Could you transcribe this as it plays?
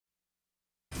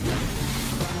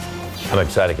I'm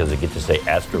excited because I get to say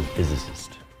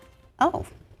astrophysicist. Oh,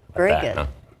 very good. Huh?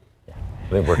 Yeah. We've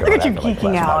been working Look on at you that for like the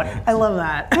geeking last 5 out. minutes. I love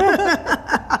that.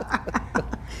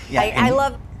 I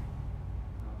love.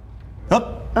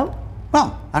 Oh.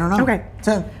 Well, I don't know. Okay.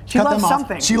 So, She cut loves them off.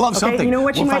 something. She loves Okay, something. you know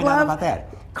what she We'll might find out love? about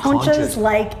that. Conchas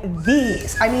like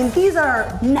these. I mean, these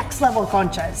are next level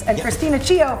conchas. And Yeah. Cristina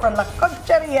Chio from La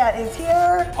Concheria is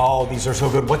here. Oh, these are so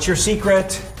good. What's your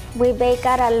secret? We bake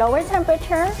at a lower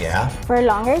temperature Yeah. for a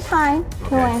longer time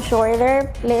to Okay. ensure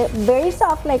they're very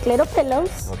soft, like little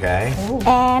pillows, Okay.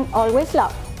 and always low.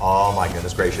 Oh my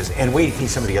goodness gracious. And wait to see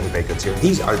some of the other baked goods here.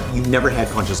 These are, you've never had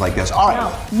conchas like this. All right.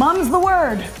 No, mum's the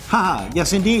word. Haha,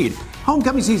 yes indeed.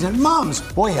 Homecoming season, mums.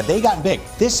 Boy, have they gotten big.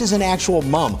 This is an actual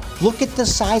mum. Look at the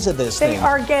size of this They thing.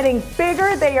 are getting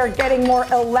bigger. They are getting more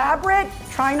elaborate.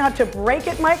 Try not to break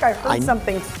it, Mike. I heard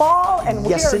something fall, and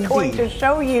Yes, we are going indeed. to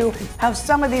show you how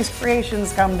some of these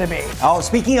creations come to be. Oh,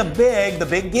 speaking of big, the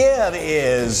Big Give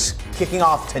is kicking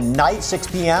off tonight, 6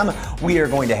 p.m. We are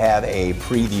going to have a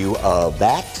preview of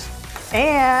that.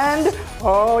 And,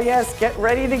 oh yes, get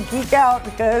ready to geek out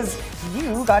because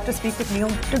you got to speak with Neil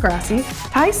deGrasse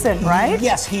Tyson, right?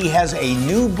 Yes, he has a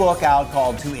new book out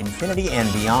called To Infinity and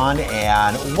Beyond,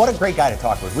 and what a great guy to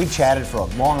talk with. We chatted for a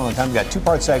long, long time. We got a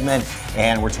two-part segment,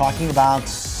 and we're talking about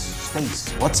space.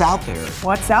 What's out there?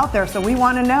 What's out there? So we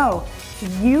want to know, do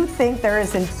you think there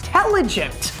is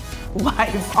intelligent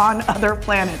life on other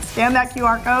planets? Scan that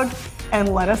QR code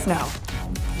and let us know.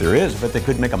 There is, but they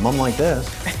couldn't make a mum like this.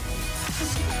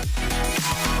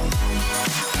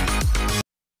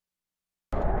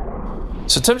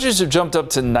 So temperatures have jumped up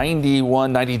to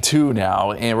 91, 92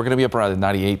 now, and we're going to be up around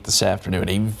 98 this afternoon.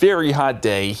 A very hot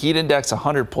day, heat index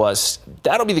 100 plus.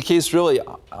 That'll be the case really,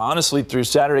 honestly, through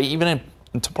Saturday, even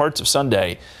into parts of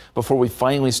Sunday, before we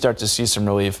finally start to see some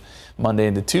relief Monday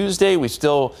into Tuesday. We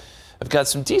still have got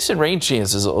some decent rain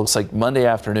chances, it looks like, Monday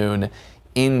afternoon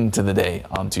into the day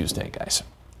on Tuesday, guys.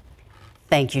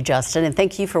 Thank you, Justin, and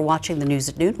thank you for watching the news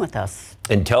at noon with us.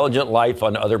 Intelligent life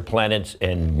on other planets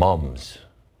and mums.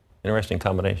 Interesting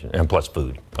combination. And plus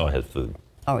food. Oh, it has food.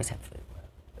 Always have food.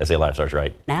 They say life starts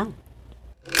right Now.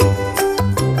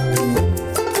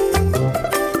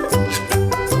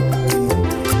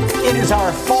 It is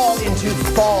our fall into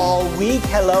fall week.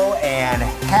 Hello and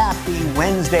happy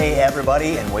Wednesday,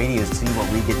 everybody. And wait till you see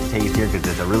what we get to taste here because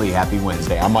it's a really happy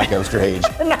Wednesday. I'm Mike Osterhage.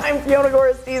 And I'm Fiona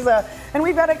Gorostiza. And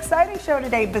we've got an exciting show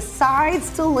today.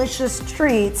 Besides delicious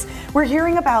treats, we're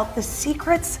hearing about the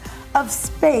secrets of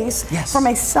space from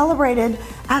a celebrated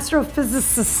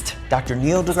astrophysicist. Dr.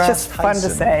 Neil deGrasse Just fun to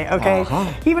Tyson. say, okay? Uh-huh.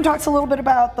 He even talks a little bit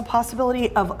about the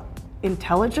possibility of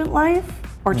intelligent life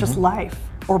or just life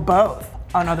or both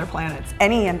on other planets.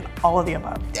 Any and all of the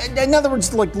above. In other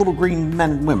words, like little green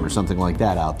men and women or something like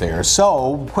that out there.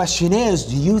 So, question is,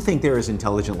 do you think there is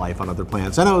intelligent life on other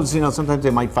planets? I know, sometimes they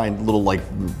might find little like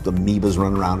amoebas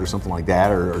running around or something like that,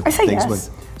 or I say things. yes.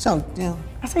 So, yeah.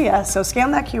 I say yes. So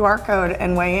scan that QR code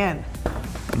and weigh in.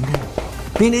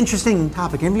 Be an interesting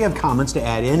topic. And if you have comments to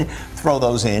add in, throw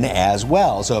those in as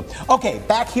well. So, okay,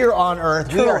 back here on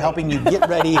Earth, we are helping you get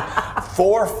ready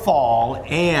for fall.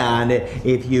 And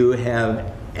if you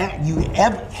have, let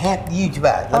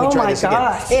me try this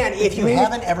gosh. again. And if you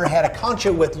haven't ever had a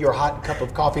concha with your hot cup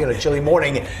of coffee on a chilly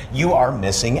morning, you are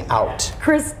missing out.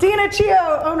 Cristina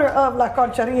Chio, owner of La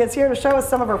Concheria, is here to show us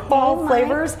some of her fall Mike.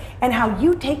 flavors and how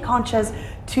you take conchas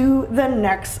to the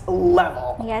next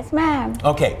level. Yes, ma'am.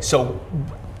 Okay, so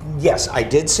yes, I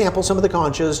did sample some of the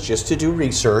conchas just to do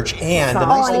research, and the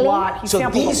nice a thing, lot. He so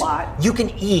sampled these a lot. you can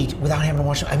eat without having to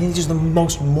wash them. I mean, these are the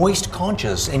most moist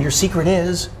conchas, and your secret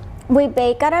is We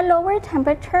bake at a lower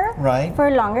temperature Right. for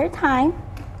a longer time,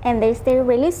 and they stay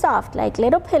really soft, like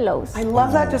little pillows. I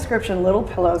love that description, little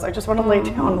pillows. I just want to lay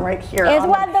down right here. It's on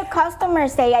what the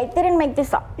customers say. I didn't make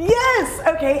this up. Yes,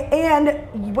 okay,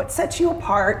 and what sets you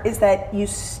apart is that you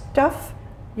stuff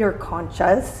your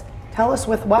conchas. Tell us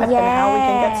with what and how we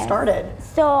can get Yes. started.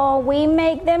 So we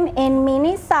make them in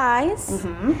mini size,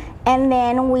 and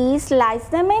then we slice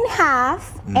them in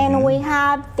half, and we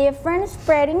have different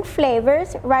spreading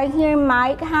flavors. Right here,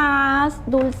 Mike has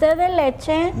dulce de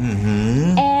leche,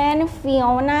 and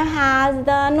Fiona has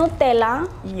the Nutella,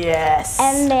 Yes.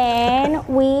 and then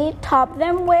we top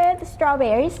them with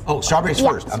strawberries. oh, strawberries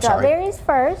Yeah, first. I'm sorry. strawberries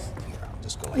first.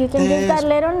 Just go like You can use that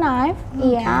little knife.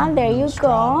 Yeah, there you go.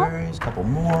 Strawberries, a couple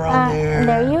more on there.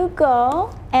 There you go.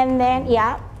 And then,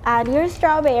 yeah, add your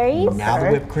strawberries. Now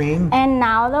the whipped cream. And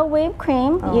now the whipped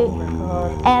cream.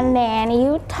 And then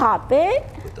you top it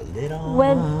Put the lid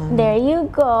on. there you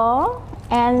go.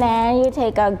 And then you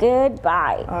take a good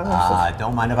bite.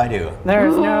 Don't mind if I do.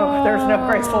 There's no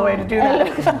graceful way to do that.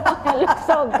 It looks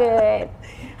so good.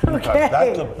 Okay.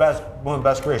 That's one of the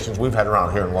best creations we've had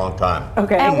around here in a long time.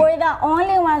 Okay. And we're the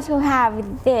only ones who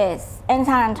have this in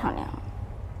San Antonio.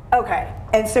 Okay.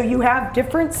 And so you have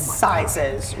different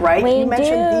sizes, right? We You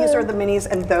mentioned do. these are the minis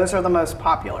and those are the most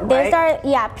popular, These right? are,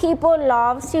 yeah, people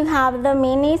love to have the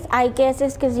minis. I guess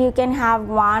it's because you can have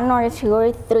 1 or 2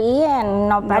 or 3 and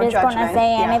nobody's gonna judgment,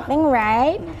 say yeah. anything,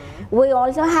 right? We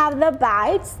also have the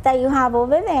bites that you have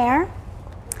over there.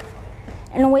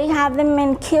 And we have them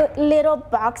in cute little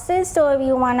boxes, so if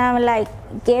you wanna like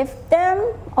gift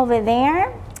them over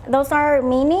there, those are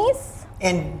minis.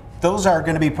 And those are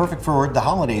going to be perfect for the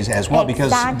holidays as well because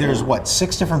Exactly. there's what,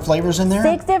 6 different flavors in there?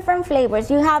 6 different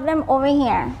flavors. You have them over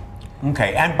here.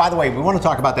 Okay, and by the way, we want to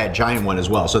talk about that giant one as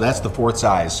well. So that's the 4th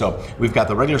size. So we've got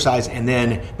the regular size and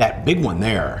then that big one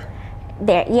there.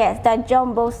 There, yes, the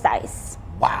jumbo size.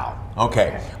 Wow.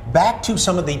 Okay. Back to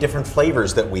some of the different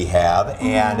flavors that we have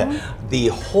and the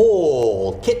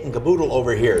whole kit and caboodle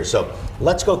over here. So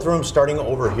let's go through them starting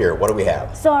over here. What do we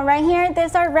have? So right here,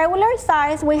 these are regular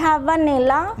size. We have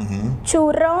vanilla,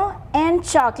 churro, and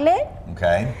chocolate.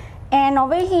 Okay. And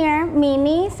over here,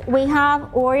 minis, we have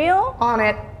Oreo. On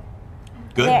it.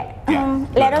 Good? There,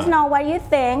 let us know what you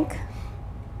think.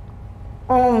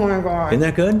 Oh my God. Isn't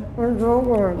that good? It's so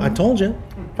good. I told you.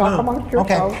 Talk about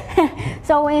yourself. Okay.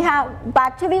 So we have,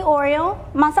 back to the Oreo,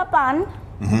 mazapan,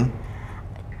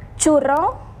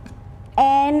 churro,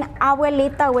 and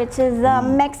abuelita, which is the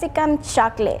Mexican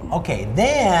chocolate. Okay,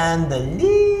 then the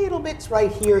little bits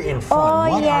right here in front.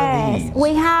 Oh What are yes, these?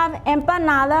 we have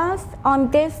empanadas. On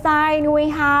this side, we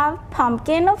have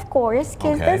pumpkin, of course,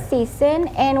 because Okay. the season,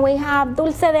 and we have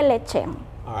dulce de leche.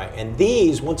 All right, and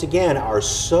these once again are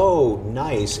so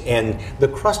nice, and the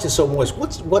crust is so moist.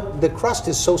 The crust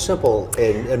is so simple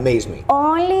and amazed me.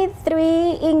 Only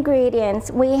 3 ingredients.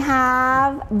 We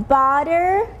have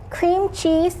butter, cream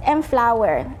cheese, and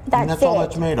flour. And that's it. all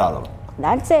it's made out of.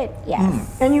 That's it.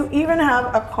 Yes. And you even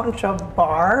have a concha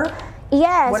bar.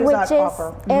 Yes, What does which that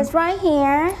offer? is right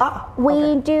here. Ah, we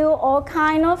okay. do all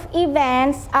kind of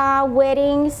events,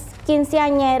 weddings,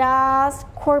 quinceañeras,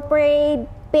 corporate,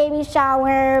 baby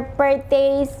shower,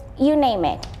 birthdays, you name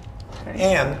it.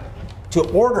 And to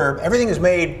order, everything is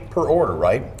made per order,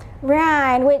 right?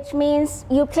 Right, which means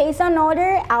you place an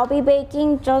order, I'll be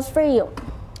baking just for you.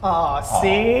 Oh,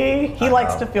 see? He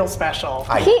likes to feel special.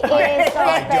 He is so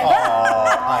special.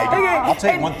 I'll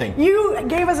tell you And one thing. You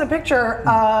gave us a picture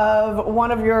of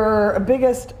one of your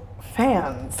biggest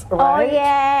fans, Oh right?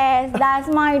 yes, that's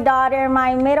my daughter,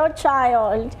 my middle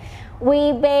child.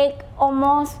 We bake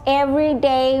almost every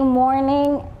day,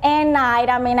 morning and night.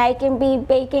 I mean, I can be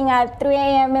baking at 3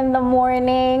 a.m. in the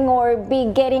morning or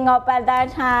be getting up at that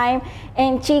time,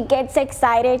 and she gets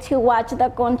excited to watch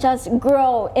the conchas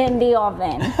grow in the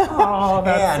oven. Oh,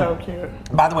 that's And so cute.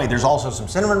 by the way, there's also some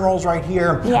cinnamon rolls right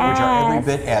here, which are every Yes.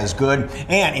 bit as good.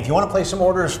 And if you want to place some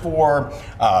orders for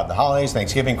the holidays,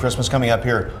 Thanksgiving, Christmas coming up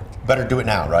here, better do it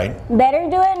now, right? Better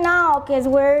do it now, because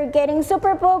we're getting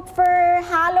super booked for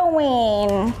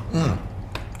Halloween.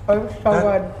 Oh, so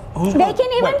good. They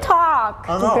can even talk.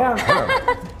 I know.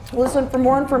 Yeah. Listen, for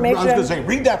more information I was going to say,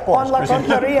 read that for on us, La Chrissy.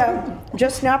 Concheria,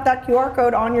 just snap that QR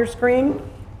code on your screen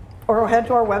or head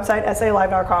to our website,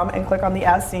 salive.com, and click on the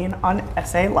As Seen on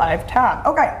SA Live tab.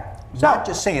 Okay, so Not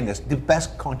just saying this, the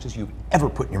best conchas you've ever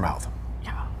put in your mouth.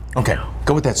 Okay,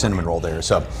 go with that cinnamon roll there.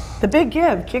 So, the Big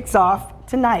Give kicks off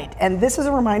tonight, and this is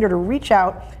a reminder to reach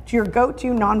out to your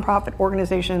go-to nonprofit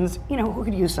organizations, who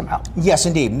could use some help. yes,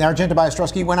 indeed. Now, Jen Tobias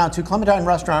Strusky went out to Clementine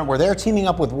Restaurant where they're teaming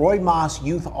up with Roy Moss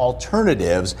Youth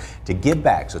Alternatives to give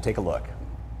back. So take a look.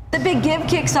 The Big Give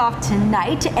kicks off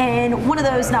tonight, and one of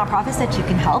those nonprofits that you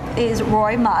can help is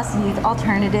Roy Moss Youth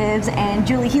Alternatives. And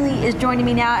Julie Healy is joining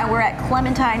me now, and we're at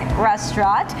Clementine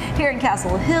Restaurant here in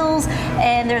Castle Hills.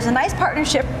 And there's a nice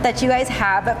partnership that you guys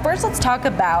have. But first, let's talk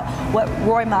about what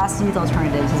Roy Moss Youth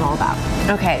Alternatives is all about.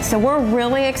 Okay, so we're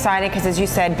really excited because, as you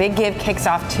said, Big Give kicks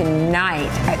off tonight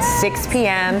at 6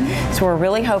 p.m. So we're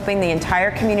really hoping the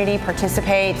entire community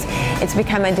participates. It's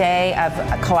become a day of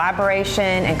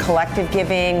collaboration and collective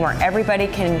giving where everybody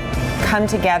can come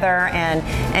together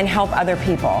and help other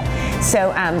people.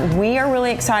 So we are really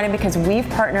excited because we've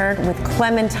partnered with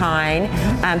Clementine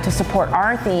to support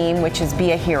our theme, which is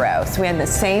Be a Hero. So we had the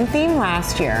same theme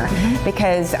last year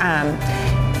because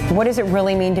what does it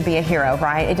really mean to be a hero,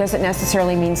 right? It doesn't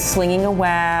necessarily mean slinging a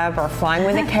web or flying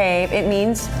with a cape. It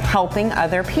means helping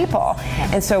other people.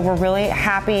 And so we're really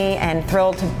happy and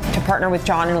thrilled to partner with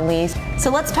John and Elise.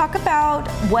 So let's talk about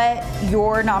what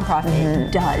your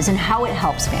nonprofit does and how it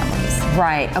helps families.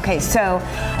 Right. Okay. So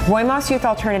Roy Moss Youth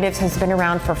Alternatives has been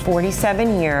around for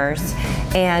 47 years,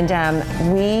 and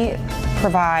we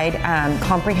provide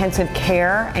comprehensive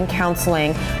care and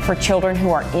counseling for children who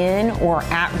are in or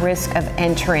at risk of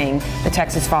entering the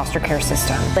Texas foster care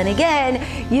system. And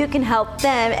again, you can help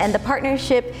them, and the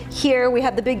partnership here, we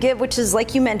have the Big Give, which is,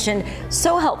 like you mentioned,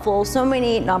 so helpful, so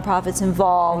many nonprofits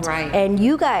involved. Right. And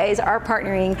you guys are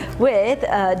partnering with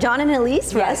John and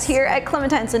Elise Russ here at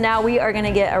Clementine. So now we are going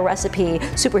to get a recipe,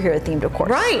 superhero themed, of course.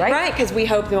 Right, because we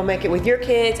hope you'll make it with your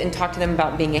kids and talk to them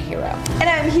about being a hero. And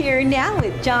I'm here now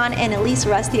with John and Elise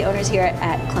Russ, the owners here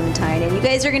at Clementine. And you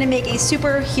guys are going to make a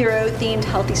superhero themed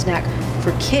healthy snack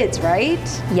for kids, right?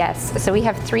 Yes, so we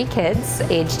have 3 kids,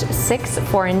 aged 6,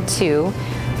 4, and 2,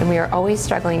 and we are always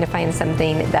struggling to find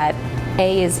something that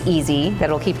A, is easy,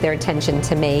 that'll keep their attention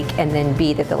to make, and then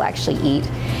B, that they'll actually eat.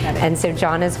 And so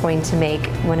John is going to make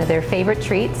one of their favorite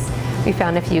treats. We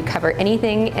found if you cover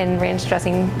anything in ranch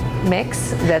dressing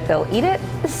mix that they'll eat it,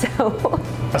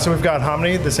 So we've got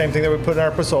hominy, the same thing that we put in our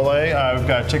pozole. We've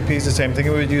got chickpeas, the same thing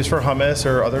we would use for hummus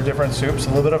or other different soups, a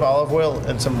little bit of olive oil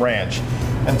and some ranch.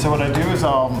 And so what I do is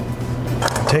I'll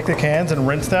take the cans and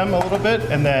rinse them a little bit,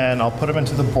 and then I'll put them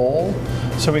into the bowl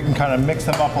so we can kind of mix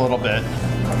them up a little bit.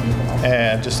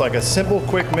 And just like a simple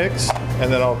quick mix,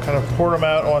 and then I'll kind of pour them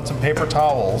out on some paper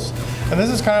towels. And this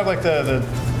is kind of like the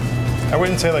I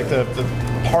wouldn't say like the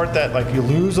part that like you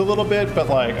lose a little bit, but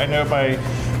like I know my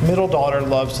middle daughter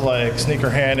loves to like sneak her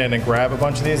hand in and grab a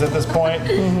bunch of these at this point.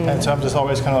 And so I'm just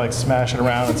always kind of like smashing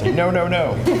around and saying, no, no,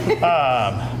 no.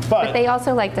 But they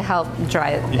also like to help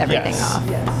dry everything off.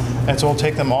 Yes. And so we'll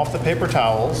take them off the paper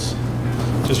towels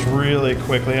just really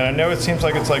quickly. And I know it seems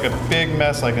like it's like a big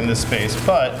mess like in this space,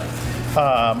 but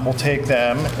we'll take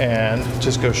them and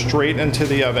just go straight into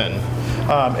the oven.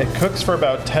 It cooks for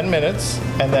about 10 minutes,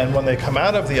 and then when they come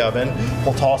out of the oven,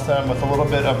 we'll toss them with a little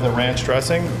bit of the ranch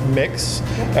dressing mix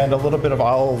and a little bit of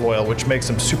olive oil, which makes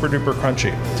them super duper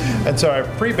crunchy. And so I've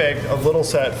pre-baked a little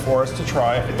set for us to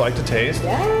try if you'd like to taste.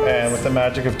 And with the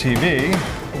magic of TV,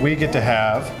 we get to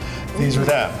have these are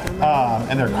them.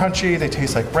 And they're crunchy, they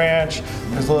taste like ranch,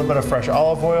 there's a little bit of fresh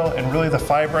olive oil, and really the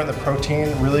fiber and the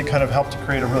protein really kind of help to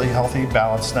create a really healthy,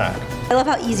 balanced snack. I love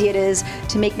how easy it is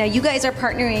to make. Now, you guys are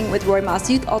partnering with Roy Moss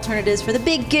Youth Alternatives for the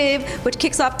Big Give, which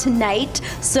kicks off tonight.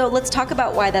 So let's talk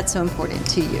about why that's so important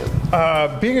to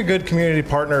you. Being a good community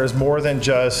partner is more than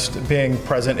just being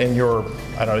present in your,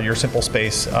 I don't know, your simple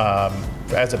space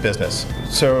as a business.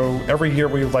 So every year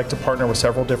we would like to partner with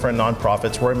several different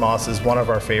nonprofits. Roy Moss is one of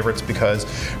our favorites because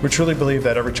we truly believe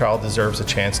that every child deserves a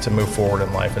chance to move forward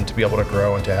in life and to be able to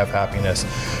grow and to have happiness.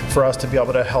 For us to be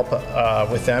able to help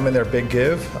with them and their Big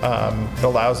Give, it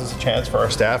allows us a chance for our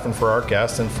staff and for our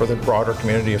guests and for the broader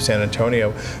community of San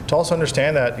Antonio to also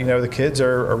understand that, you know, the kids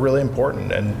are really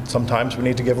important, and sometimes we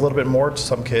need to give a little bit more to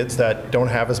some kids that don't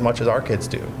have as much as our kids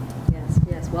do.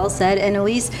 Yes, well said. And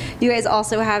Elise, you guys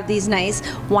also have these nice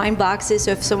wine boxes,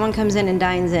 so if someone comes in and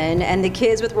dines in, and the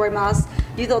kids with Roy Moss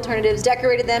Youth Alternatives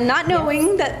decorated them, not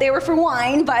knowing that they were for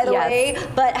wine, by the way,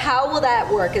 but how will that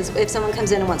work if someone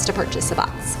comes in and wants to purchase a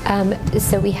box?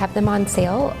 So we have them on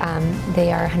sale.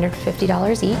 They are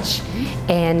 $150 each,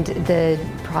 and the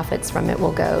profits from it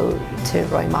will go to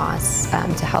Roy Moss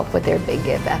to help with their Big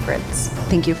Give efforts.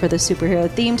 Thank you for the superhero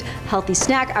themed healthy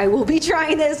snack. I will be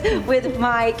trying this with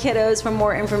my kiddos. For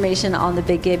more information on the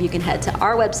Big Give, you can head to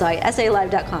our website,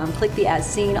 salive.com, click the As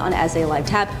Seen on SA Live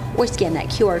tab, or scan that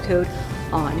QR code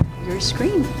on your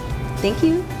screen. Thank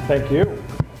you. Thank you.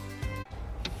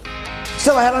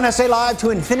 Still ahead on SA Live, to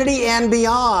infinity and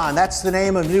beyond. That's the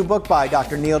name of a new book by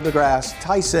Dr. Neil deGrasse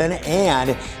Tyson,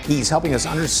 and he's helping us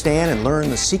understand and learn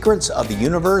the secrets of the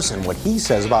universe and what he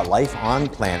says about life on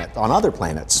other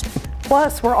planets.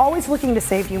 Plus, we're always looking to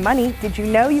save you money. Did you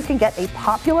know you can get a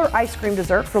popular ice cream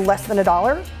dessert for less than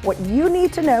 $1? What you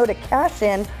need to know to cash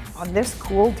in on this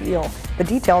cool deal. The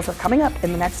details are coming up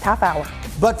in the next half hour.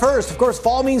 But first, of course,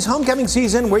 fall means homecoming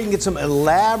season, where you can get some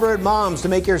elaborate moms to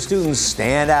make your students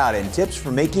stand out, and tips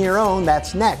for making your own.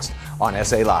 That's next on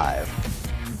SA Live.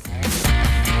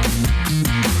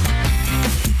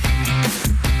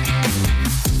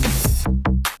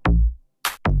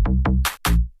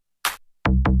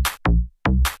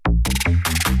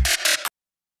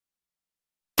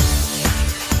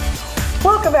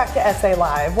 Welcome back to SA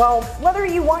Live. Well, whether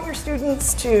you want your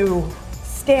students to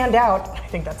stand out, I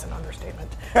think that's an understatement,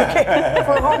 okay,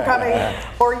 for homecoming,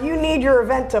 or you need your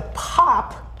event to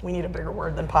pop, we need a bigger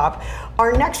word than pop,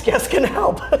 our next guest can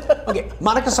help. Okay,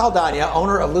 Monica Saldana,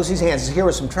 owner of Lucy's Hands, is here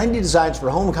with some trendy designs for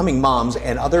homecoming moms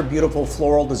and other beautiful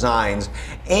floral designs.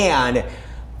 And,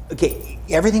 okay,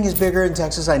 everything is bigger in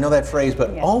Texas, I know that phrase,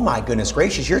 but oh my goodness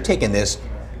gracious, you're taking this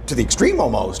to the extreme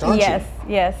almost, aren't you?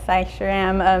 Yes, I sure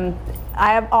am.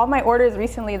 I have all my orders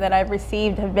recently that I've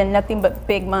received have been nothing but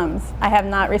big mums. I have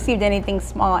not received anything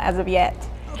small as of yet.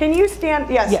 Can you stand?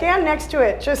 Stand next to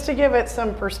it just to give it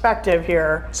some perspective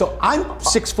here. So I'm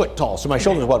 6 foot tall, so my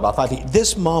shoulders are what, about 5 feet.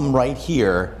 This mom right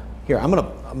here. Here, I'm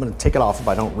gonna take it off if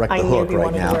I don't wreck the hook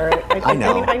right now. I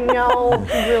know. I know.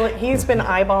 Really, he's been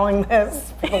eyeballing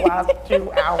this for the last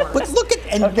 2 hours. But look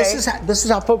at this is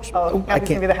how folks. Oh, I he's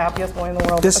gonna be the happiest boy in the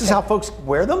world. This is how folks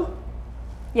wear them.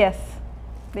 Yes,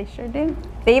 they sure do.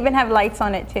 They even have lights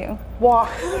on it too. Walk.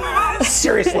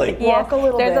 Seriously. Yes, Walk a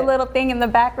little there's bit. a little thing in the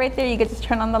back right there. You could just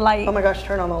turn on the light. Oh my gosh,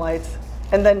 turn on the lights.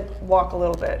 And then walk a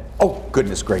little bit. Oh,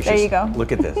 goodness gracious. There you go.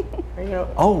 Look at this. There you go.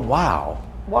 Oh, wow.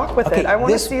 Walk with it. I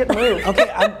want to see it move. Okay.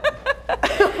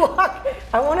 Walk.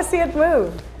 I want to see it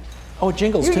move. Oh, it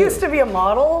jingles You too. used to be a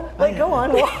model. Like, go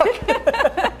on, walk.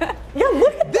 Yeah,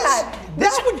 look at that.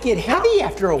 This would get heavy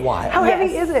after a while. How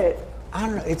heavy is it? I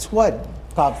don't know. It's what,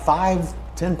 about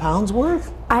 5-10 pounds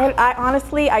worth? I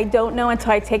honestly, I don't know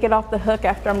until I take it off the hook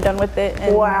after I'm done with it.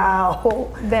 And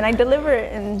Wow. Then I deliver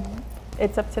it, and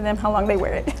it's up to them how long they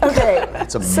wear it. Okay.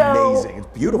 That's amazing. So It's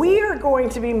beautiful. we are going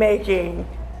to be making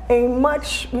a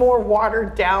much more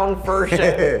watered down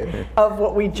version of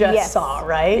what we just Yes. saw,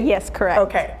 right? Yes, correct.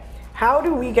 Okay. How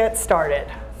do we get started?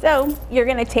 So you're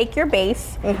gonna take your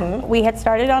base. We had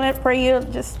started on it for you,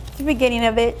 just the beginning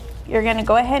of it. You're gonna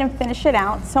go ahead and finish it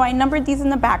out. So I numbered these in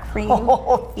the back for you.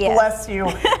 Oh, Yes. bless you.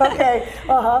 Okay.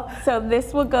 So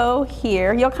this will go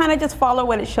here. You'll kind of just follow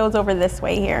what it shows over this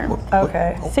way here.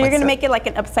 Okay. So you're gonna make it like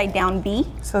an upside down B.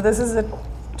 So this is a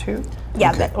 2?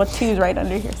 Yeah, well, 2's right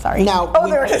under here, sorry. Now, Oh,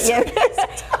 there it is.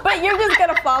 Yes. But you're just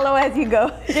gonna follow as you go.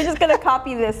 You're just gonna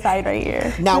copy this side right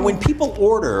here. Now, when people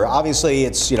order, obviously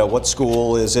it's, what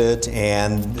school is it?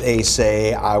 And they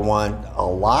say, I want a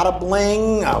lot of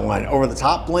bling, I want over the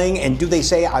top bling. And do they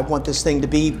say, I want this thing to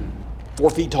be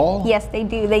 4 feet tall? Yes, they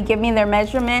do. They give me their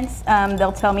measurements.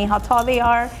 They'll tell me how tall they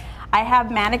are. I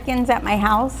have mannequins at my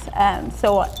house,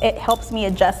 so it helps me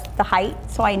adjust the height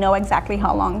so I know exactly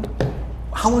how long.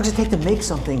 How long does it take to make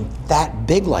something that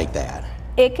big like that?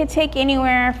 It could take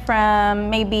anywhere from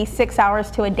maybe 6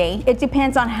 hours to a day. It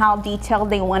depends on how detailed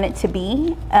they want it to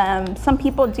be. Some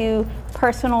people do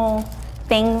personal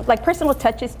things, like personal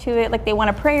touches to it, like they want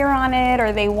a prayer on it,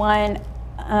 or they want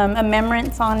a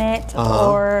remembrance on it,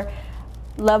 or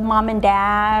love mom and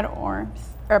dad, or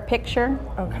a picture.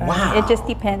 Okay. Wow. It just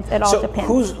depends. It all So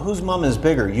depends. whose mom is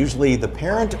bigger? Usually the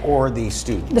parent or the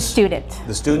student? The student.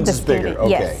 The student is bigger,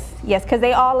 student, okay. Yes, because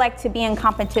they all like to be in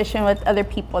competition with other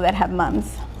people that have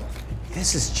mums.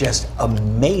 This is just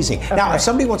amazing. Now, if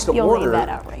somebody wants to You'll lay order, that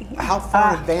out right here. how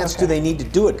far in advance do they need to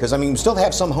do it? Because, we still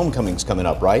have some homecomings coming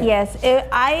up, right? Yes,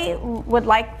 I would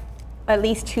like at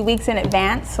least 2 weeks in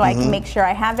advance so I can make sure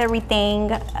I have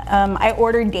everything. I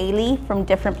order daily from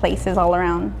different places all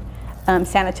around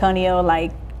San Antonio,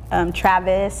 like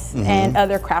Travis and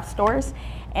other craft stores.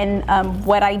 And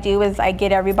what I do is I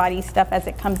get everybody's stuff as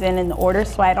it comes in the order,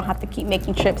 so I don't have to keep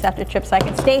making trips after trips. So I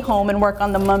can stay home and work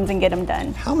on the mums and get them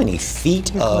done. How many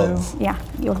feet of Yeah,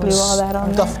 you'll glue all that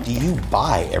on there. stuff do you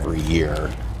buy every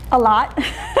year? A lot.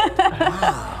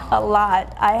 A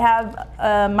lot. I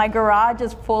have, my garage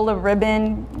is full of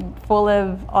ribbon, full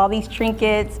of all these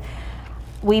trinkets.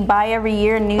 We buy every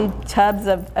year new tubs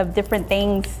of different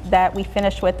things that we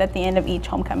finish with at the end of each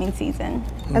homecoming season.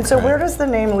 And so where does the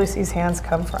name Lucy's Hands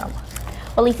come from?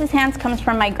 Well, Lisa's Hands comes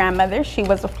from my grandmother. She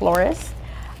was a florist.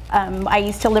 I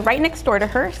used to live right next door to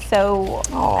her, so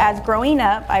as growing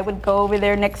up, I would go over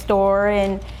there next door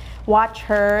and watch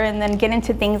her and then get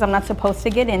into things I'm not supposed to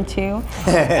get into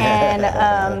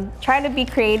and try to be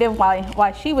creative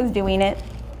while she was doing it.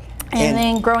 And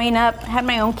then growing up, had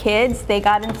my own kids. They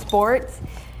got in sports.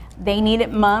 They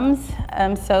needed mums.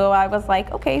 So I was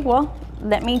like, okay, well,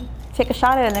 let me take a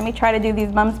shot at it. Let me try to do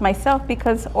these mums myself,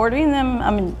 because ordering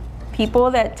them,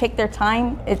 people that take their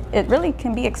time, it really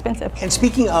can be expensive. And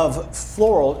speaking of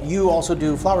floral, you also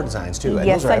do flower designs too. And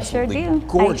Yes, those are I sure absolutely do.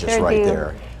 gorgeous I sure right do.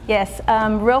 there. Yes,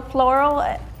 real floral.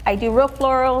 I do real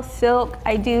floral, silk.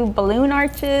 I do balloon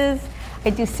arches. I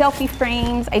do selfie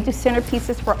frames. I do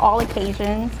centerpieces for all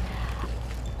occasions.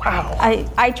 Wow.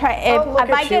 I try, if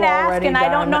I get asked and I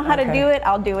don't know how to do it,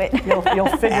 I'll do it. You'll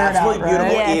figure it out, Absolutely beautiful.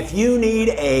 right? Yes. If you need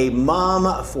a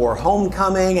mom for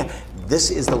homecoming, this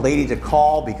is the lady to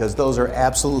call, because those are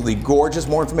absolutely gorgeous.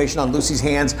 More information on Lucy's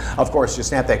Hands, of course, just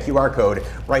snap that QR code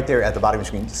right there at the bottom of the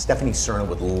screen. Stephanie Cerna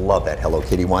would love that Hello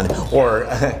Kitty one. Or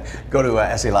go to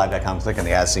SALive.com, click on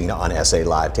the As Seen on SA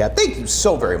Live tab. Thank you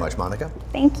so very much, Monica.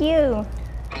 Thank you.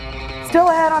 Still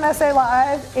ahead on SA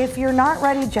Live, if you're not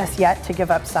ready just yet to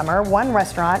give up summer, one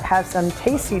restaurant has some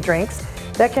tasty drinks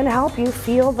that can help you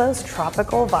feel those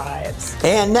tropical vibes.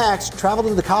 And next, travel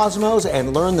to the cosmos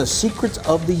and learn the secrets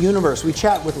of the universe. We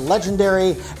chat with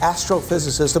legendary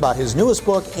astrophysicist about his newest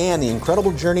book and the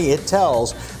incredible journey it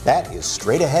tells. That is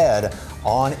straight ahead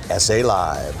on SA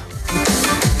Live.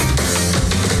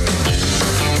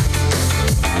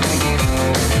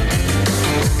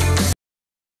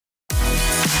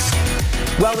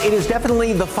 Well, it is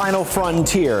definitely the final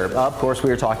frontier. Of course, we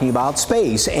are talking about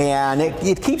space, and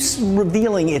it keeps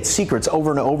revealing its secrets over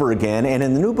and over again. And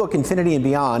in the new book, Infinity and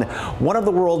Beyond, one of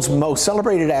the world's most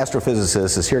celebrated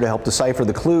astrophysicists is here to help decipher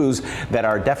the clues that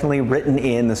are definitely written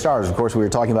in the stars. Of course, we were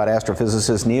talking about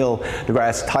astrophysicist Neil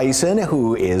deGrasse Tyson,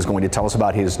 who is going to tell us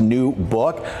about his new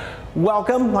book.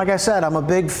 Welcome. Like I said, I'm a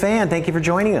big fan. Thank you for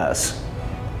joining us.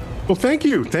 Well, thank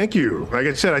you. Thank you. Like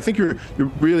I said, I think you're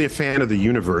really a fan of the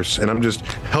universe, and I'm just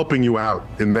helping you out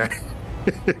in that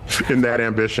in that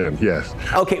ambition. Yes.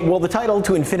 Okay. Well, the title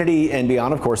To Infinity and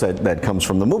Beyond, of course, that comes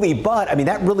from the movie, but I mean,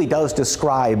 that really does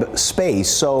describe space.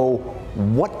 So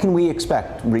what can we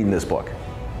expect reading this book?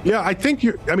 Yeah, I think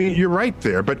you're right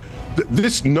there, but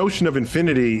this notion of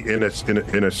infinity in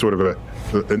a sort of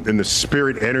in the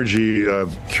spirit energy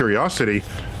of curiosity,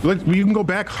 you can go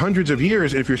back hundreds of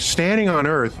years, and if you're standing on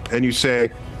Earth and you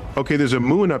say, okay, there's a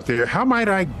moon up there, how might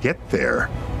I get there?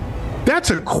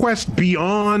 That's a quest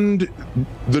beyond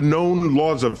the known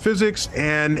laws of physics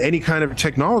and any kind of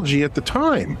technology at the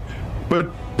time. But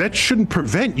that shouldn't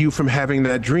prevent you from having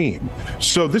that dream.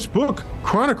 So this book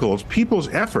chronicles people's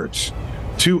efforts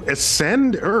to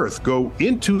ascend Earth, go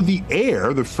into the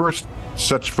air. The first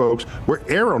such folks were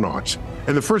aeronauts.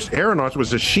 And the first aeronauts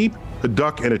was a sheep, a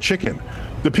duck, and a chicken.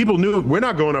 The people knew, we're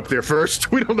not going up there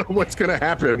first. We don't know what's going to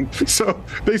happen. So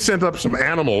they sent up some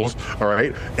animals, all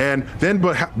right? And then,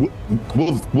 but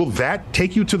will that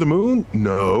take you to the moon?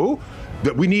 No.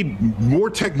 That we need more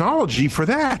technology for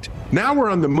that. Now we're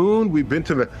on the moon. We've been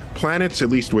to the planets, at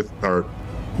least with our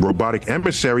robotic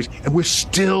emissaries, and we're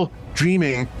still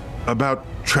dreaming about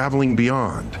traveling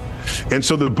beyond. And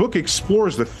so the book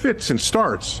explores the fits and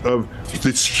starts of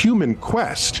this human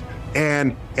quest.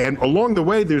 And along the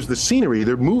way, there's the scenery.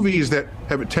 There are movies that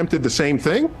have attempted the same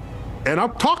thing. And I'll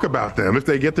talk about them if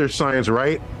they get their science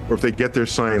right or if they get their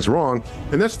science wrong.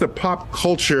 And that's the pop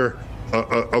culture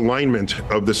alignment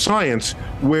of the science,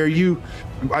 where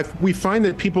we find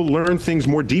that people learn things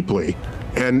more deeply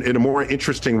and in a more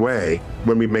interesting way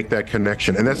when we make that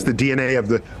connection. And that's the DNA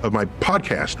of my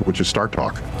podcast, which is Star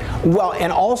Talk. Well,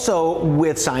 and also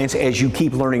with science, as you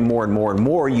keep learning more and more and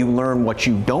more, you learn what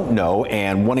you don't know.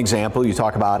 And one example, you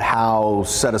talk about how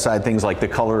set aside things like the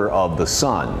color of the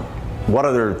sun. What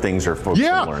other things are folks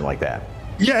going to learn like that?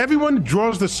 Yeah, everyone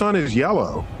draws the sun as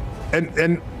yellow.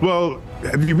 And well,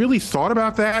 have you really thought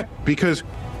about that? Because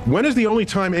when is the only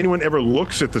time anyone ever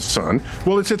looks at the sun?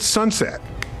 Well, it's at sunset,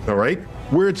 all right?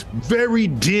 Where it's very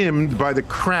dimmed by the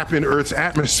crap in Earth's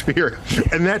atmosphere,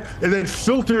 and that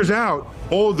filters out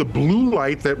all of the blue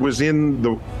light that was in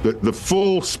the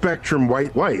full spectrum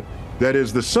white light. That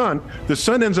is the sun. The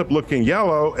sun ends up looking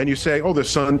yellow, and you say, oh, the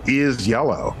sun is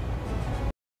yellow.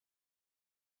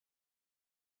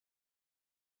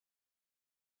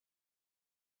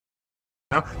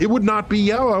 Now, it would not be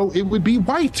yellow, it would be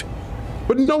white.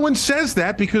 But no one says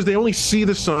that because they only see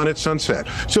the sun at sunset.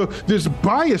 So there's a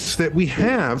bias that we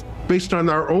have based on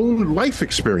our own life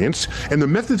experience, and the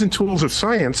methods and tools of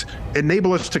science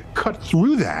enable us to cut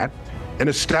through that and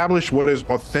establish what is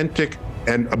authentic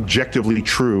and objectively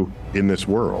true in this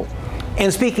world.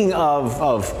 And speaking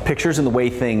of pictures and the way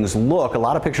things look, a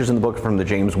lot of pictures in the book from the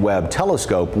James Webb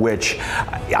Telescope, which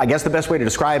I guess the best way to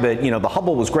describe it, the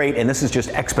Hubble was great, and this is just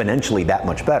exponentially that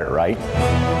much better, right?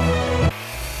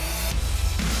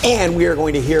 And we are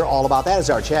going to hear all about that as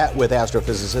our chat with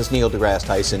astrophysicist Neil deGrasse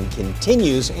Tyson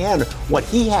continues, and what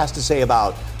he has to say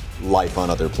about life on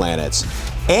other planets.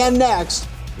 And next,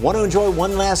 want to enjoy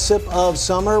one last sip of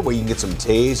summer where you can get some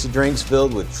tasty drinks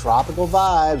filled with tropical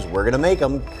vibes? We're going to make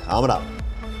them coming up.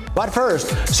 But first,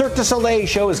 Cirque du Soleil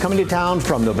show is coming to town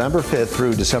from November 5th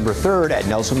through December 3rd at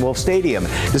Nelson Wolff Stadium.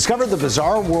 Discover the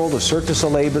bizarre world of Cirque du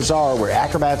Soleil Bazaar, where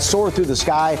acrobats soar through the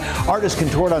sky, artists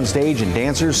contort on stage, and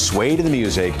dancers sway to the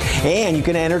music. And you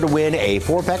can enter to win a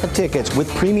 4-pack of tickets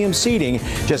with premium seating.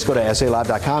 Just go to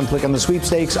SALive.com, click on the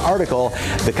sweepstakes article.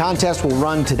 The contest will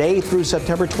run today through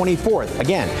September 24th.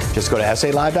 Again, just go to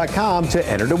SALive.com to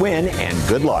enter to win, and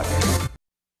good luck.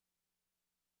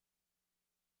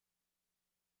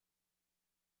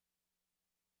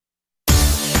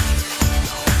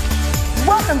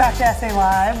 Welcome back to SA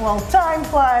Live. Well, time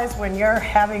flies when you're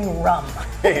having rum.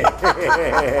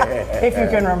 If you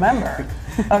can remember.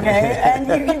 Okay, and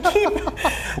you can keep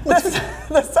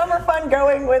the summer fun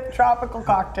going with tropical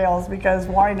cocktails because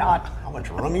why not? How much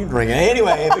rum you drinking?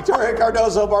 Anyway, Victoria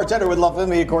Cardozo, bartender with La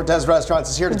Familia Cortez Restaurants,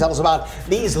 is here to tell us about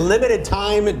these limited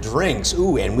time drinks.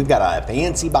 Ooh, and we've got a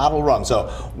fancy bottle of rum. So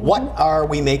what are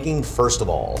we making first of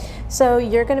all? So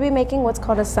you're going to be making what's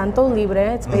called a Santo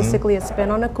Libre. It's basically a spin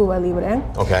on a Cuba Libre.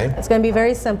 Okay. It's going to be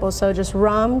very simple. So just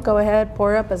rum, go ahead,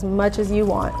 pour up as much as you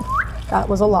want. That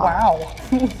was a lot. Wow.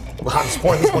 Well, I'm just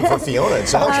pouring this one for Fiona, it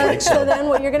sounds like. So then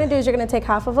what you're going to do is you're going to take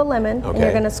half of a lemon and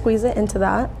you're going to squeeze it into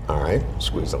that. All right,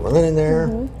 squeeze the lemon in there.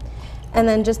 And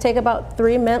then just take about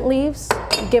 3 mint leaves,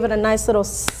 give it a nice little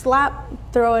slap,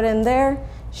 throw it in there,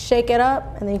 shake it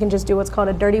up, and then you can just do what's called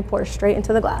a dirty pour straight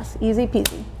into the glass. Easy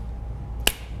peasy.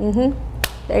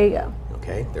 There you go.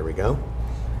 Okay, there we go.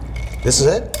 This is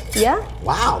it? Yeah.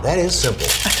 Wow, that is simple.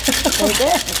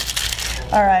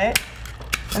 All right.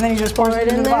 And then you just pour it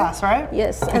into the glass, right?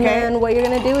 Yes. Okay. And then what you're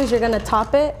going to do is you're going to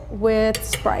top it with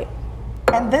Sprite.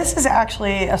 And this is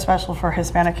actually a special for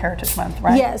Hispanic Heritage Month,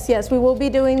 right? Yes, yes. We will be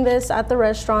doing this at the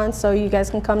restaurant, so you guys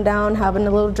can come down, having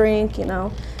a little drink, you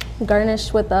know,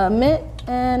 garnished with a mint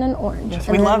and an orange. Yes,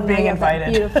 we love being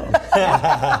invited. Beautiful.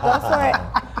 Go for it.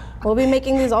 We'll be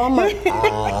making these all month.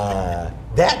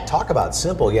 Talk about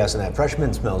simple, yes, and that fresh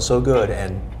mint smells so good.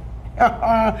 And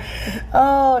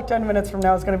oh, 10 minutes from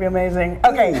now it's going to be amazing.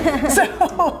 Okay, so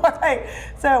all right.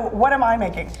 So what am I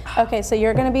making? Okay, so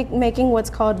you're going to be making what's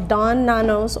called Don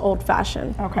Nano's Old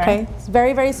Fashioned. Okay. It's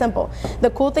very, very simple. The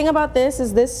cool thing about this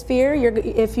is this sphere,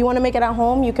 if you want to make it at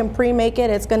home, you can pre-make it.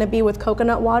 It's going to be with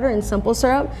coconut water and simple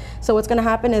syrup. So what's going to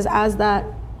happen is as that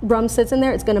rum sits in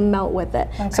there, it's going to melt with it.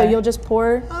 Okay. So you'll just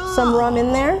pour some rum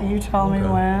in there. You tell me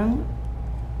when.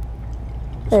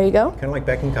 There you go. Kind of like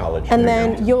back in college. And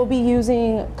then you'll be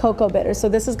using cocoa bitters. So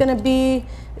this is going to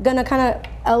kind of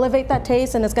elevate that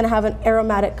taste, and it's going to have an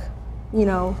aromatic, you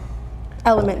know,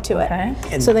 element to it.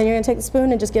 Okay. So then you're going to take the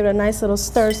spoon and just give it a nice little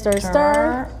stir.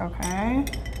 Okay.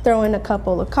 Throw in a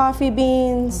couple of coffee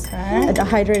beans, a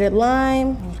dehydrated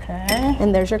lime,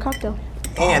 and there's your cocktail.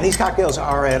 And these cocktails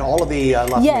are at all of the La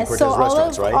Familia Cortez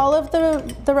restaurants, right? All of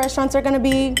the restaurants are going to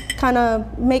be kind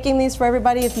of making these for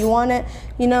everybody. If you want it,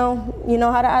 you know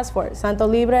how to ask for it. Santo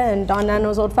Libre and Don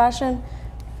Nano's Old Fashioned,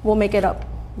 we'll make it up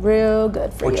real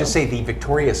good for you. Or just say the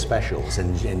Victoria Specials,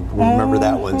 and we'll remember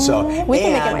that one. So we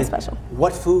can make it my special.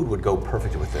 What food would go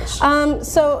perfect with this?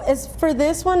 So as for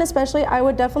this one especially, I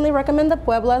would definitely recommend the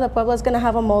Puebla. The Puebla is going to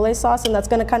have a mole sauce, and that's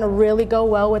going to kind of really go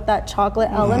well with that chocolate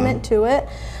element to it.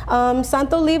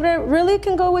 Santo Libre really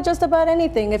can go with just about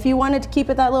anything. If you wanted to keep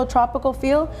it that little tropical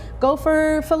feel, go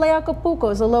for filet Acapulco.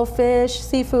 It's a little fish,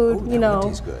 seafood, you know. That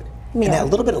tastes good. And that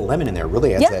little bit of lemon in there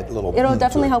really adds that little. It'll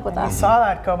definitely help with that. I saw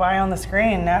that go by on the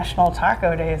screen. National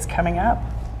Taco Day is coming up,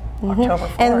 October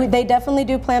 4th. And they definitely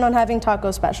do plan on having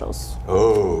taco specials.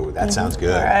 Oh, that sounds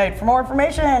good. All right, for more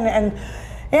information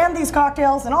and these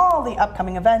cocktails and all the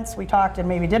upcoming events we talked and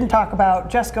maybe didn't talk about,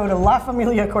 just go to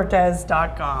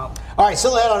LaFamiliaCortez.com. All right,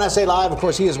 still ahead on SA Live, of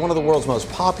course, he is one of the world's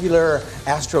most popular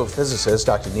astrophysicists.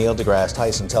 Dr. Neil deGrasse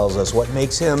Tyson tells us what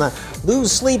makes him lose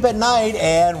sleep at night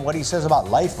and what he says about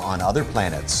life on other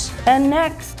planets. And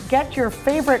next, get your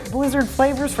favorite Blizzard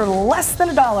flavors for less than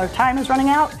 $1. Time is running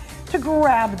out to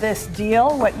grab this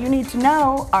deal. What you need to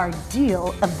know, our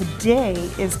deal of the day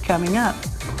is coming up.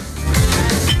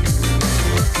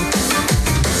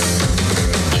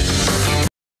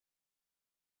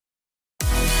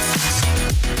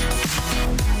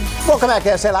 Welcome back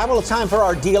to SA Live. Well, it's time for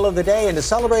our deal of the day, and to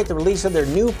celebrate the release of their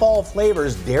new fall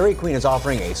flavors, Dairy Queen is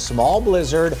offering a small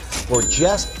Blizzard for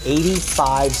just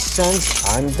 85 cents.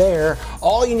 I'm there.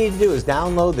 All you need to do is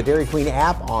download the Dairy Queen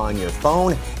app on your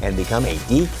phone and become a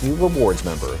DQ Rewards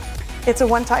member. It's a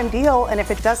one-time deal, and if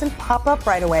it doesn't pop up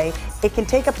right away, it can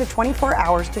take up to 24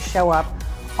 hours to show up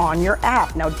on your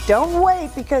app. Now, don't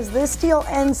wait, because this deal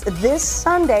ends this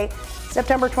Sunday,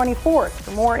 September 24th.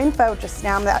 For more info, just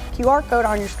snap that QR code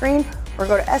on your screen or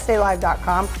go to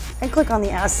SALive.com and click on the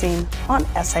As Seen on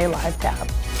SA Live tab.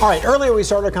 All right, earlier we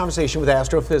started a conversation with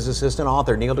astrophysicist and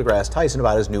author Neil deGrasse Tyson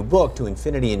about his new book, To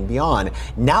Infinity and Beyond.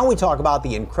 Now we talk about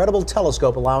the incredible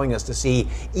telescope allowing us to see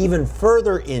even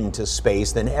further into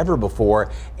space than ever before,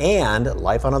 and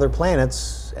life on other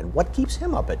planets, and what keeps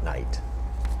him up at night.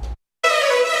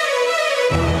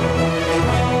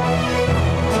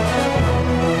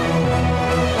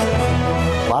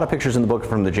 A lot of pictures in the book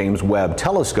from the James Webb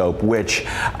Telescope, which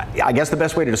I guess the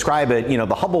best way to describe it, you know,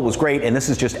 the Hubble was great, and this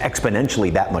is just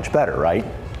exponentially that much better, right?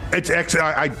 It's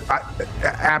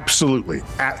absolutely.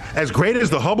 As great as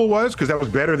the Hubble was, because that was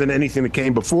better than anything that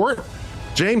came before it,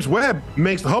 James Webb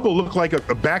makes the Hubble look like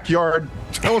a backyard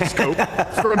telescope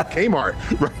from Kmart.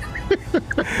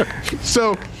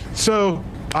 So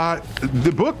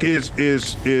the book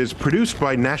is produced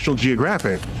by National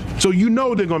Geographic, so you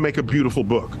know they're going to make a beautiful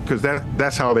book because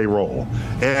that's how they roll.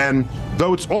 And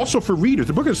though it's also for readers,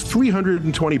 the book is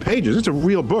 320 pages. It's a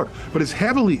real book, but it's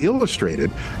heavily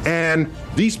illustrated. And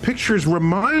these pictures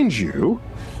remind you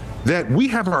that we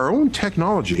have our own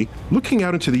technology looking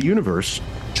out into the universe,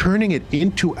 turning it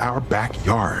into our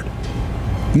backyard.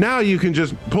 Now you can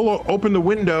just open the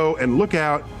window and look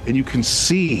out, and you can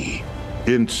see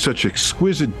in such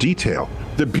exquisite detail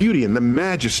the beauty and the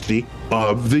majesty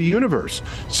of the universe.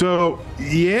 So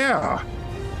yeah,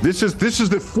 this is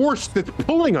the force that's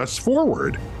pulling us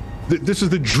forward. This is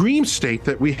the dream state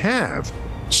that we have,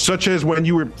 such as when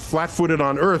you were flat-footed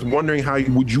on Earth wondering how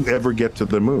would you ever get to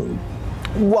the moon.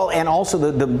 Well, and also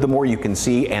the more you can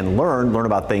see and learn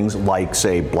about things like,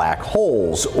 say, black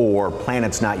holes or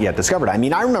planets not yet discovered. I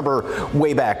mean, I remember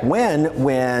way back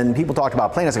when people talked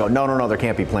about planets, I go, no, there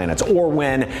can't be planets. Or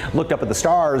when looked up at the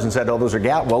stars and said, oh, those are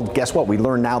well, guess what? We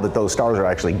learn now that those stars are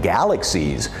actually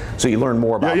galaxies. So you learn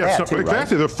more about that too,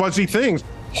 exactly, right? The fuzzy things.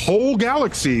 Whole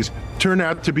galaxies turn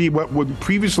out to be what we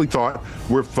previously thought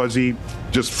were fuzzy,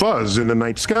 just fuzz in the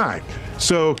night sky.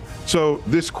 So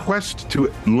this quest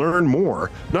to learn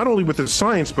more, not only with the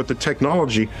science, but the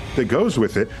technology that goes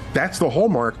with it, that's the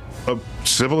hallmark of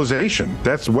civilization.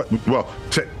 That's what,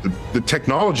 the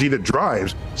technology that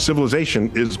drives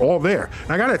civilization is all there.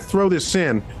 And I gotta throw this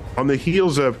in on the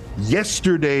heels of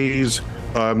yesterday's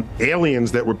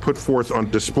aliens that were put forth on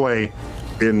display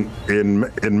in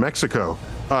Mexico.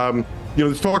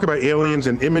 Let's talk about aliens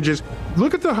and images.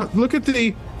 Look at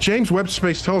the James Webb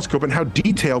Space Telescope and how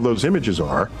detailed those images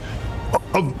are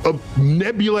of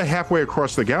nebula halfway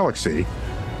across the galaxy.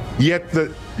 Yet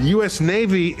the U.S.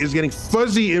 Navy is getting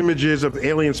fuzzy images of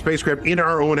alien spacecraft in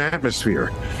our own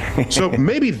atmosphere. So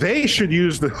maybe they should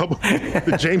use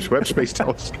the James Webb Space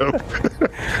Telescope.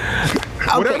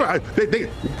 Whatever.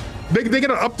 They got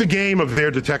to up the game of their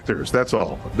detectors. That's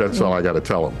all. That's all I got to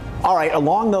tell them. All right,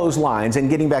 along those lines, and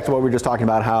getting back to what we were just talking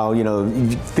about, how, you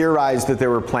theorized that there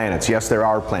were planets. Yes, there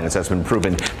are planets. That's been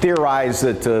proven. Theorized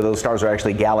that those stars are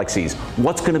actually galaxies.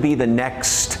 What's going to be the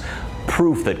next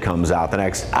proof that comes out? The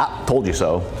next, told you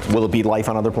so. Will it be life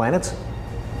on other planets?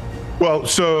 Well,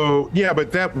 so, yeah,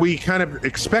 but that we kind of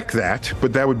expect that,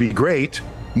 but that would be great.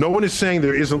 No one is saying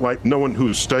there isn't life. No one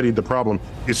who's studied the problem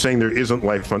is saying there isn't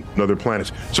life on other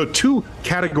planets. So two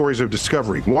categories of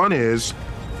discovery. One is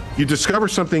you discover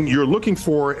something you're looking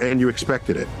for and you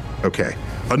expected it. Okay.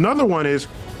 Another one is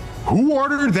who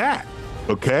ordered that?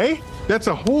 Okay. That's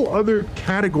a whole other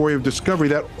category of discovery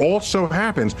that also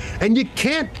happens. And you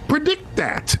can't predict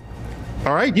that.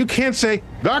 All right. You can't say,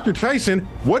 Dr. Tyson,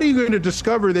 what are you going to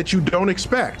discover that you don't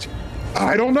expect?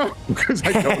 I don't know, because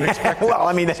I don't expect Well,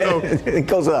 I mean, it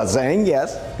goes without saying,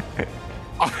 yes.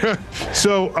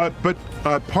 But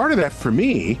part of that for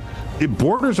me, it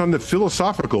borders on the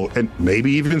philosophical and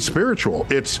maybe even spiritual.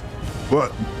 It's,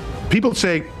 people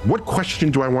say, what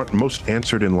question do I want most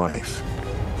answered in life?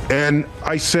 And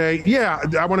I say, yeah,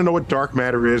 I want to know what dark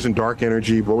matter is and dark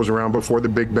energy, what was around before the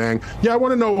Big Bang. Yeah, I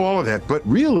want to know all of that. But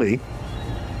really,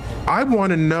 I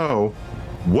want to know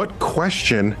what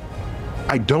question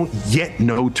I don't yet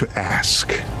know to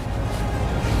ask.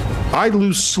 I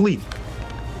lose sleep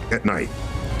at night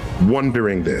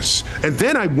wondering this. And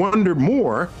then I wonder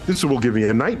more, this will give me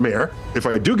a nightmare if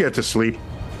I do get to sleep,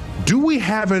 do we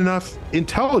have enough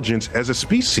intelligence as a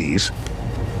species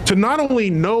to not only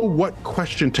know what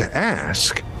question to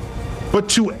ask, but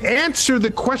to answer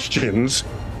the questions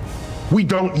we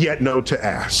don't yet know to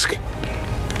ask?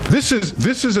 This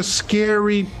is a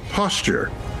scary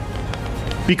posture,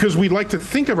 because we like to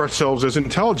think of ourselves as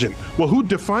intelligent. Well, who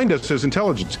defined us as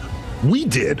intelligence? We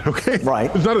did, okay?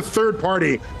 Right. There's not a third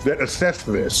party that assessed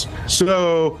this.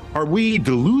 So are we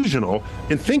delusional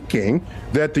in thinking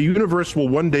that the universe will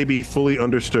one day be fully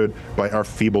understood by our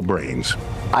feeble brains?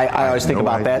 I always think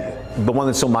about that. The one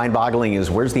that's so mind-boggling is,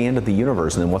 where's the end of the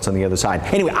universe and then what's on the other side?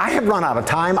 Anyway, I have run out of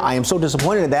time. I am so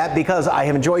disappointed in that because I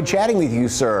have enjoyed chatting with you,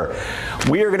 sir.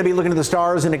 We are going to be looking at the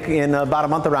stars in about a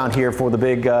month around here for the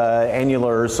big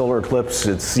annular solar eclipse.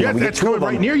 It's that's going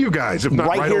right near you guys, if not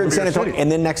right here in San Antonio,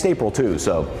 and then next April too.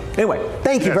 So anyway,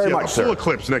 thank you very much, sir. Full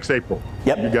eclipse next April.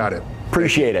 Yep, you got it.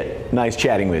 Appreciate it. Nice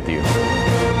chatting with you.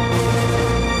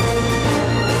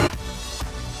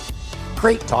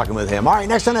 Great talking with him. All right,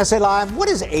 next on SA Live, what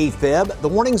is AFib? The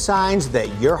warning signs that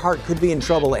your heart could be in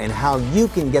trouble and how you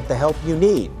can get the help you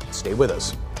need. Stay with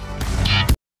us.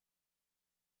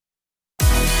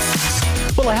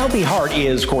 Well, a healthy healthy heart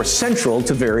is, of course, central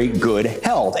to very good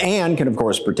health and can, of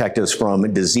course, protect us from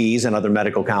disease and other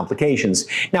medical complications.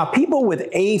 Now, people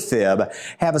with AFib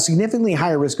have a significantly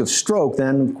higher risk of stroke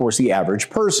than, of course, the average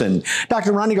person.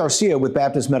 Dr. Ronnie Garcia with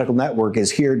Baptist Medical Network is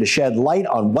here to shed light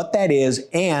on what that is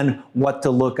and what to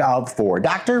look out for.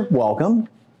 Doctor, welcome.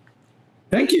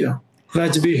 Thank you.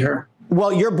 Glad to be here.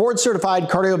 Well, you're board-certified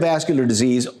cardiovascular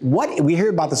disease. We hear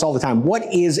about this all the time. What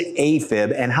is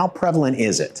AFib and how prevalent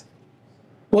is it?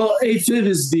 Well, AFib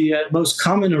is the most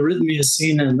common arrhythmia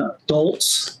seen in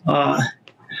adults.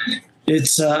 It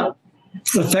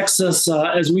affects us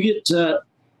as we get a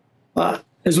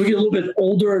little bit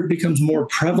older. It becomes more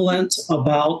prevalent.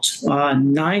 About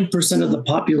 9% of the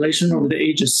population over the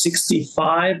age of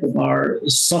 65 are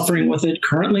suffering with it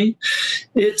currently.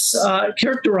 It's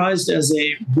characterized as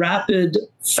a rapid,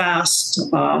 fast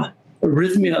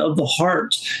arrhythmia of the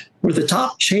heart, where the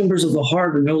top chambers of the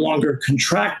heart are no longer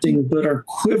contracting but are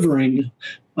quivering,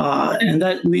 and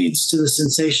that leads to the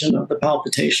sensation of the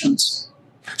palpitations.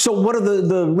 So what are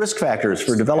the risk factors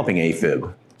for developing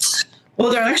AFib?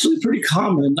 Well, they're actually pretty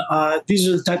common. These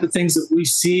are the type of things that we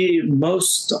see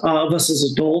most of us as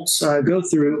adults go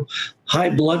through: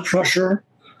 high blood pressure,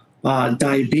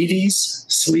 diabetes,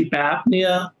 sleep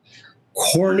apnea,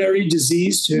 coronary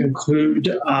disease to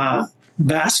include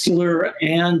vascular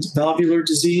and valvular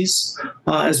disease,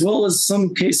 as well as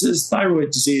some cases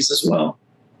thyroid disease as well.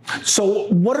 So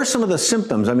what are some of the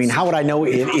symptoms? I mean, how would I know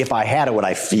if I had it? Would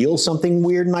I feel something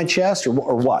weird in my chest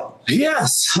or what?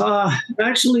 Yes,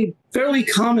 actually fairly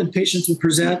common. Patients will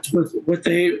present with what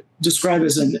they describe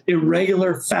as an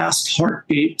irregular fast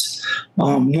heartbeat.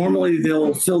 Normally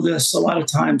they'll feel this a lot of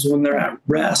times when they're at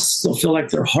rest. They'll feel like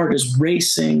their heart is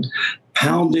racing,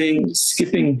 pounding,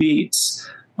 skipping beats.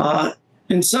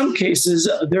 In some cases,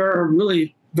 there are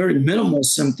really very minimal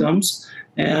symptoms,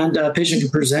 and a patient can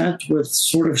present with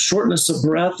sort of shortness of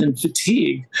breath and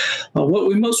fatigue. What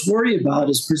we most worry about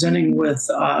is presenting with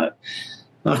a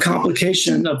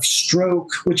complication of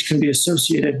stroke, which can be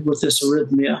associated with this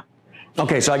arrhythmia.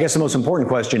 Okay, so I guess the most important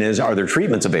question is, are there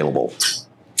treatments available?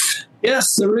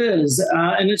 Yes, there is,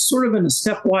 and it's sort of in a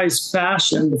stepwise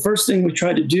fashion. The first thing we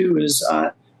try to do is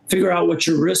figure out what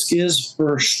your risk is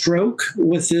for stroke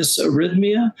with this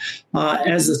arrhythmia.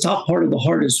 As the top part of the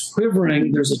heart is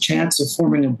quivering, there's a chance of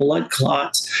forming a blood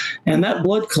clot, and that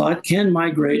blood clot can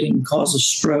migrate and cause a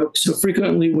stroke. So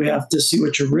frequently we have to see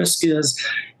what your risk is,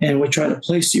 and we try to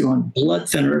place you on blood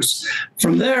thinners.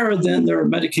 From there, then there are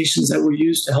medications that we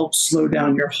use to help slow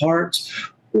down your heart,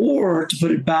 or to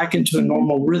put it back into a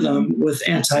normal rhythm with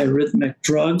antiarrhythmic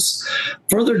drugs.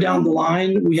 Further down the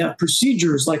line, we have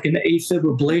procedures like an AFib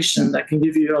ablation that can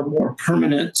give you a more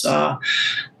permanent,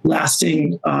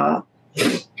 lasting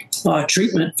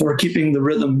treatment for keeping the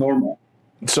rhythm normal.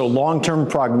 So long-term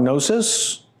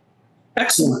prognosis?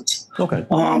 Excellent. Okay.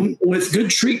 With good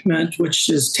treatment, which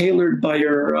is tailored by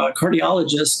your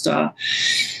cardiologist,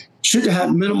 should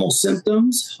have minimal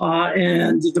symptoms,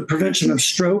 and the prevention of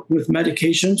stroke with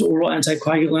medications, oral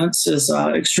anticoagulants, is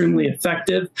extremely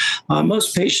effective.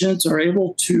 Most patients are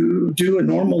able to do a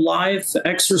normal life,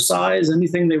 exercise,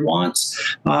 anything they want,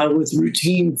 with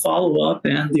routine follow-up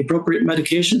and the appropriate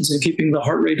medications and keeping the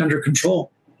heart rate under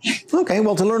control. Okay,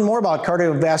 well, to learn more about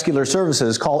cardiovascular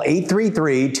services, call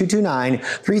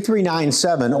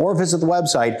 833-229-3397 or visit the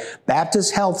website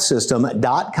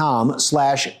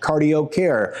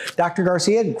baptisthealthsystem.com/cardiocare. Dr.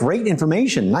 Garcia, great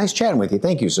information. Nice chatting with you.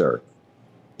 Thank you, sir.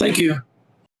 Thank you.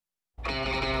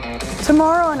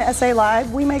 Tomorrow on SA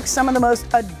Live, we make some of the most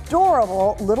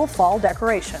adorable little fall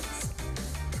decorations.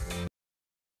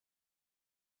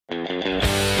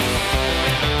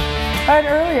 And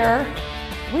earlier,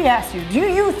 we asked you, do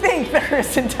you think there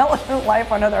is intelligent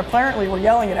life on Earth? Apparently, we're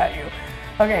yelling it at you.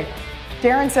 Okay,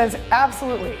 Darren says,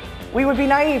 absolutely. We would be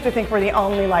naive to think we're the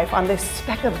only life on this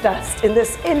speck of dust in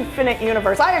this infinite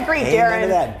universe. I agree, Darren. Amen to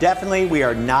that. Definitely, we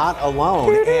are not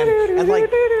alone. And like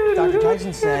Dr.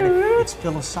 Tyson said, it's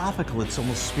philosophical. It's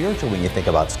almost spiritual when you think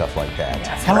about stuff like that.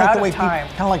 Yes, Kind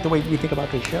of like the way we think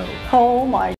about this show. Oh my